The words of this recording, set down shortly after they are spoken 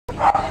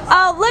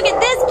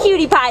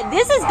cutie pie.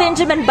 This is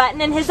Benjamin Button,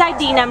 and his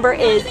ID number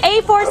is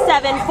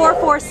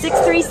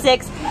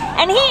A4744636.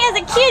 And he is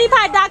a cutie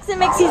pie dachshund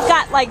mix. He's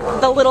got like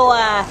the little,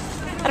 I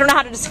don't know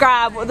how to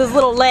describe, with his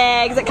little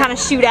legs that kind of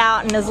shoot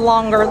out and his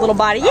longer little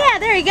body. Yeah,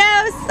 there he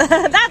goes.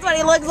 That's what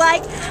he looks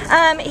like.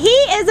 He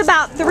is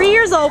about 3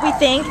 years old, we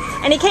think,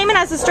 and he came in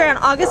as a stray on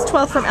August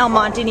 12th from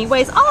Monte, and he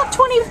weighs all of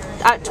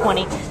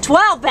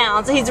 12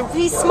 pounds. He's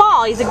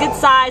small. He's a good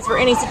size for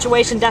any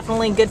situation,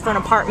 definitely good for an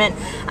apartment.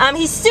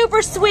 He's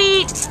super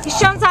sweet. He's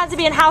shown signs of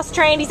being house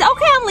trained. He's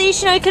okay on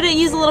leash. You know, he could have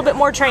used a little bit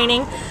more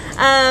training.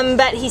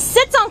 But he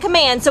sits on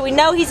command, so we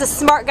know he's a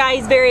smart guy.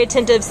 He's very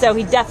attentive, so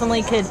he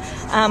definitely could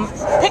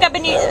pick up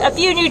a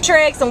few new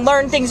tricks and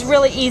learn things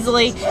really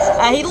easily.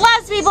 He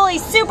loves people.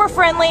 He's super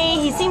friendly.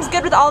 He seems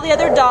good with all the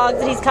other dogs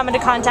that he's come into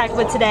contact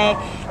with today.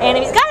 And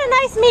he's got a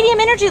nice medium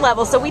energy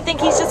level, so we think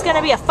he's just going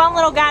to be a fun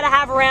little guy to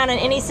have around in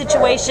any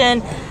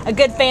situation, a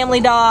good family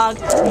dog.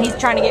 And he's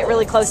trying to get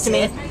really close to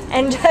me.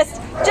 And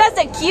just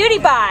a cutie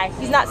pie.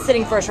 He's not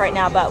sitting for us right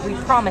now, but we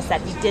promised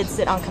that he did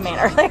sit on command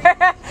earlier.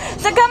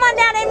 So come on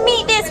down and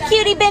meet this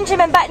cutie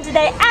Benjamin Button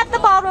today at the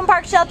Baldwin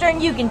Park Shelter,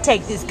 and you can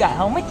take this guy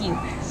home with you.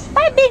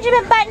 Bye,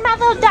 Benjamin Button, my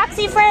little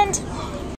doxy friend.